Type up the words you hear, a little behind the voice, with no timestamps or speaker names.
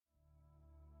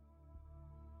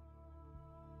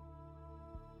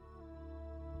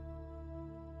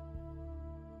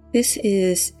This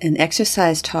is an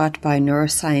exercise taught by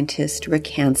neuroscientist Rick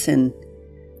Hanson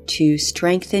to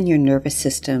strengthen your nervous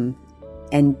system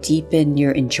and deepen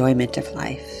your enjoyment of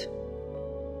life.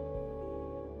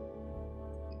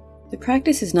 The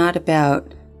practice is not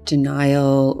about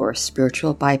denial or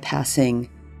spiritual bypassing.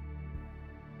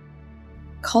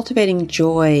 Cultivating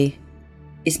joy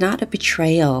is not a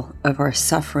betrayal of our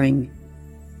suffering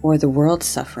or the world's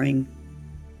suffering.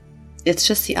 It's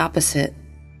just the opposite.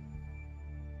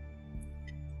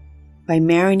 By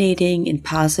marinating in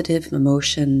positive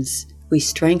emotions, we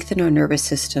strengthen our nervous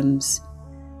systems,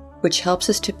 which helps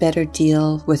us to better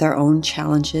deal with our own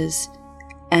challenges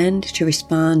and to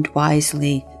respond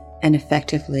wisely and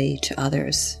effectively to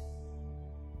others.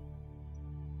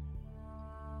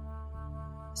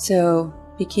 So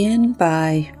begin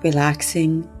by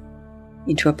relaxing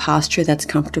into a posture that's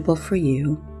comfortable for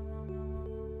you.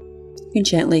 You can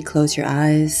gently close your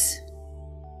eyes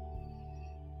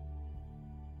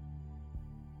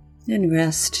and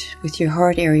rest with your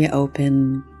heart area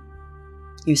open,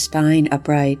 your spine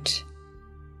upright,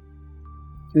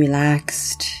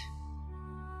 relaxed,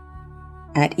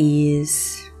 at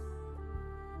ease,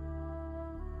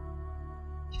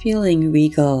 feeling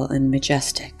regal and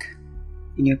majestic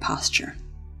in your posture.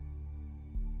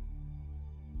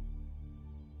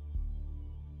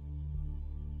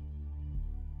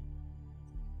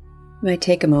 You might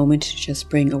take a moment to just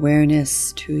bring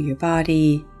awareness to your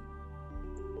body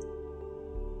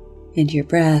and your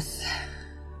breath.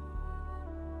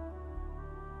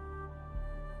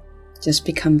 Just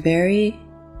become very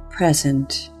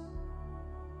present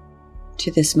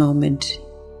to this moment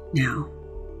now.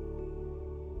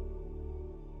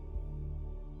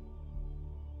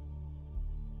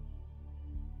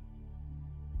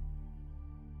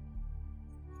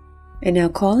 And now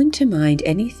calling to mind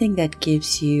anything that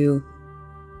gives you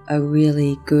a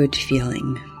really good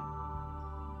feeling.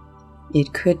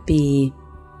 It could be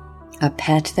a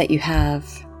pet that you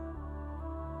have,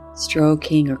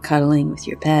 stroking or cuddling with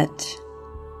your pet.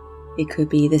 It could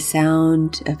be the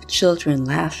sound of children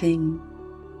laughing.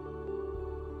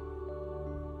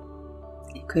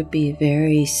 It could be a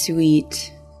very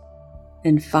sweet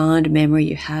and fond memory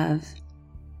you have.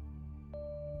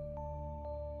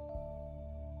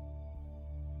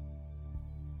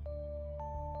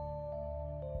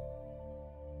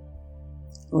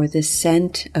 Or the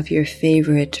scent of your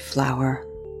favorite flower.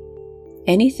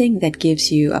 Anything that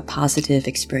gives you a positive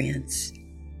experience.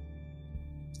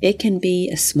 It can be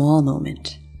a small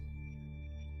moment.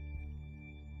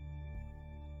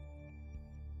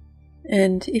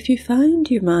 And if you find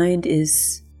your mind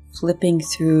is flipping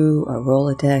through a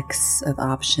Rolodex of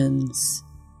options,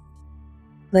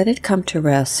 let it come to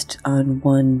rest on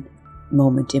one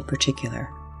moment in particular.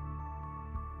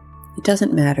 It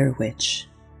doesn't matter which.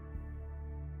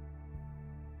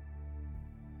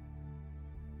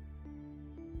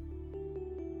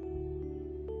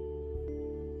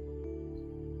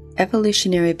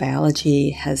 Evolutionary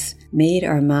biology has made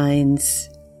our minds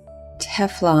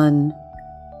Teflon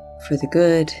for the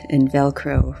good and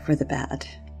Velcro for the bad.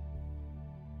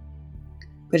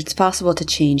 But it's possible to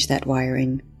change that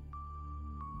wiring.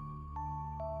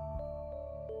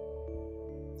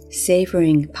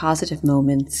 Savoring positive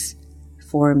moments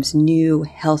forms new,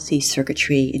 healthy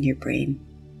circuitry in your brain.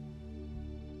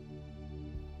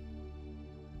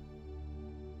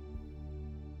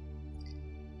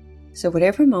 So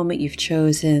whatever moment you've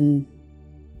chosen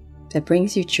that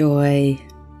brings you joy,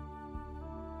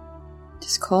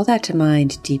 just call that to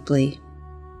mind deeply.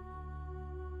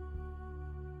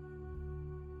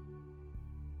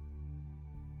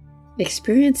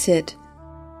 Experience it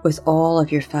with all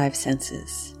of your 5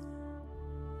 senses.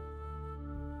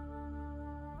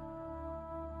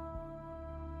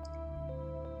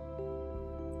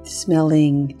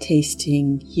 Smelling,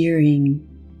 tasting, hearing,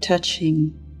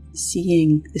 touching,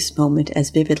 seeing this moment as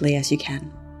vividly as you can.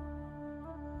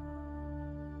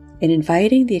 And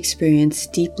inviting the experience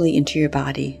deeply into your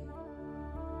body.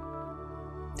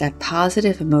 That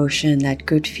positive emotion, that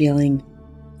good feeling,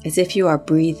 as if you are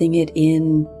breathing it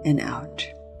in and out.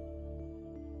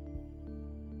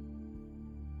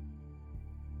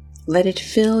 Let it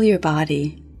fill your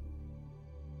body.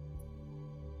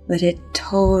 Let it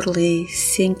totally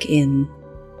sink in.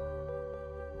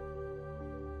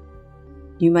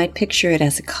 You might picture it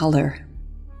as a color,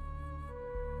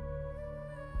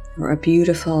 or a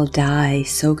beautiful dye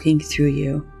soaking through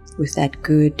you with that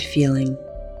good feeling.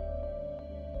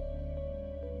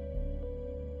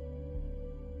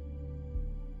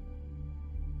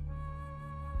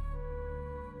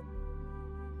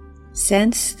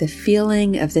 Sense the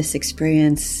feeling of this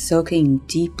experience soaking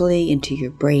deeply into your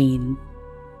brain,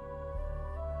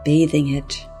 bathing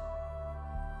it.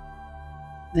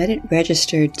 Let it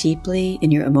register deeply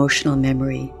in your emotional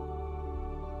memory.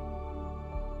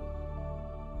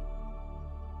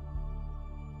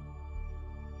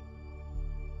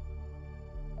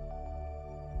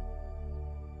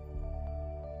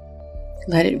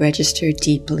 Let it register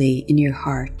deeply in your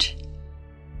heart.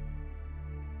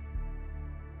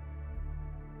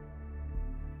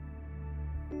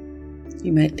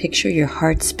 You might picture your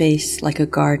heart space like a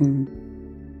garden,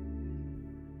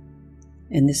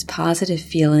 and this positive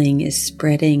feeling is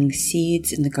spreading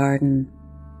seeds in the garden,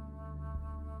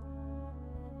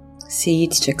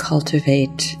 seeds to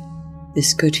cultivate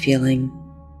this good feeling,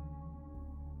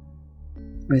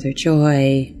 whether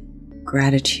joy,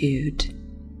 gratitude,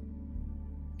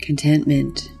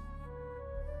 contentment.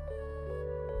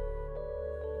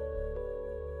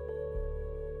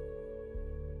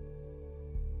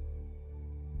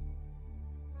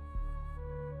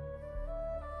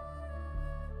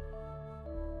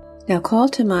 Now call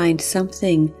to mind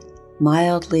something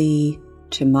mildly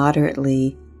to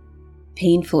moderately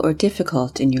painful or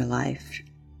difficult in your life.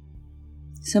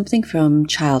 Something from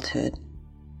childhood.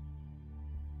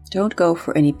 Don't go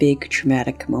for any big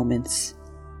traumatic moments.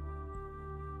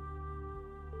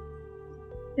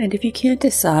 And if you can't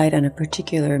decide on a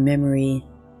particular memory,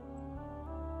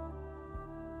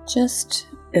 just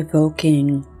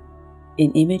evoking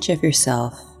an image of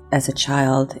yourself as a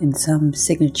child in some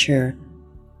signature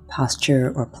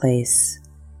posture or place.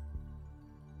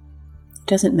 It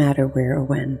doesn't matter where or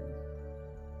when.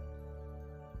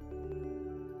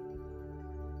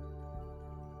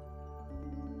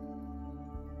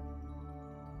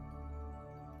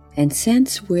 And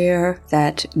sense where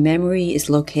that memory is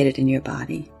located in your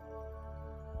body.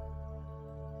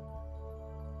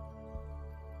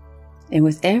 And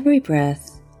with every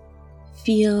breath,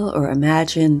 feel or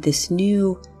imagine this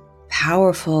new,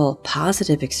 powerful,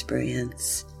 positive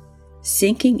experience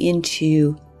sinking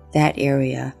into that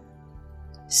area,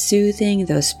 soothing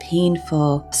those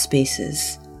painful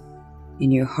spaces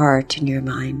in your heart and your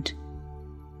mind,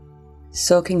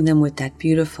 soaking them with that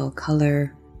beautiful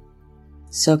color,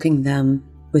 soaking them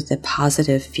with the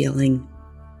positive feeling.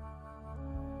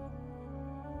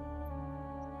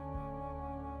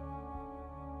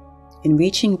 And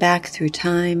reaching back through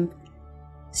time,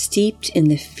 steeped in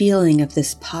the feeling of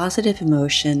this positive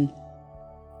emotion,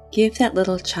 give that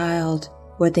little child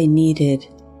what they needed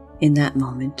in that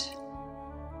moment.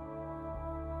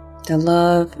 The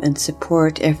love and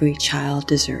support every child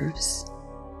deserves.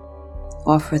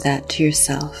 Offer that to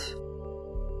yourself.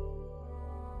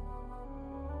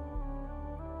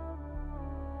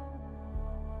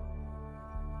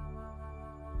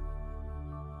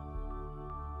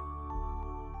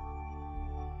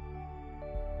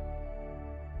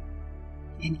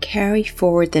 And carry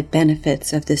forward the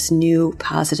benefits of this new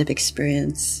positive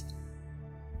experience.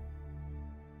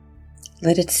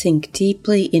 Let it sink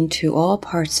deeply into all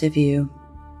parts of you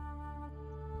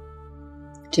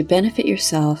to benefit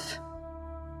yourself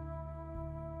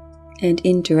and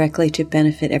indirectly to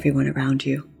benefit everyone around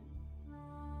you.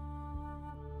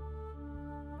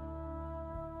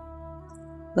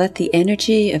 Let the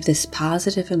energy of this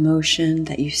positive emotion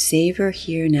that you savor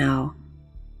here now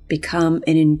become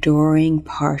an enduring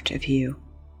part of you.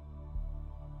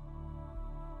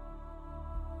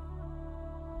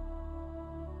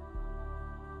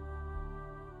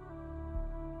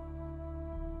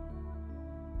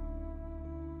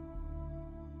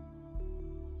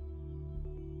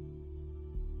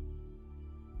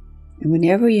 And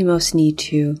whenever you most need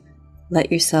to,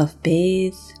 let yourself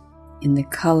bathe in the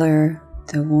color,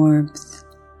 the warmth,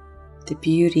 the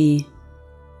beauty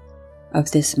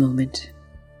of this moment.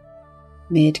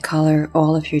 May it color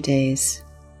all of your days,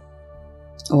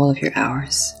 all of your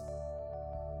hours.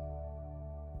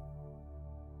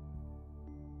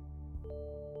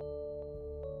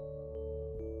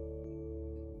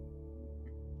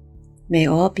 May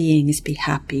all beings be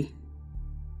happy.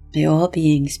 May all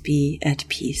beings be at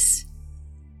peace.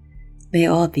 May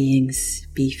all beings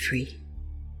be free.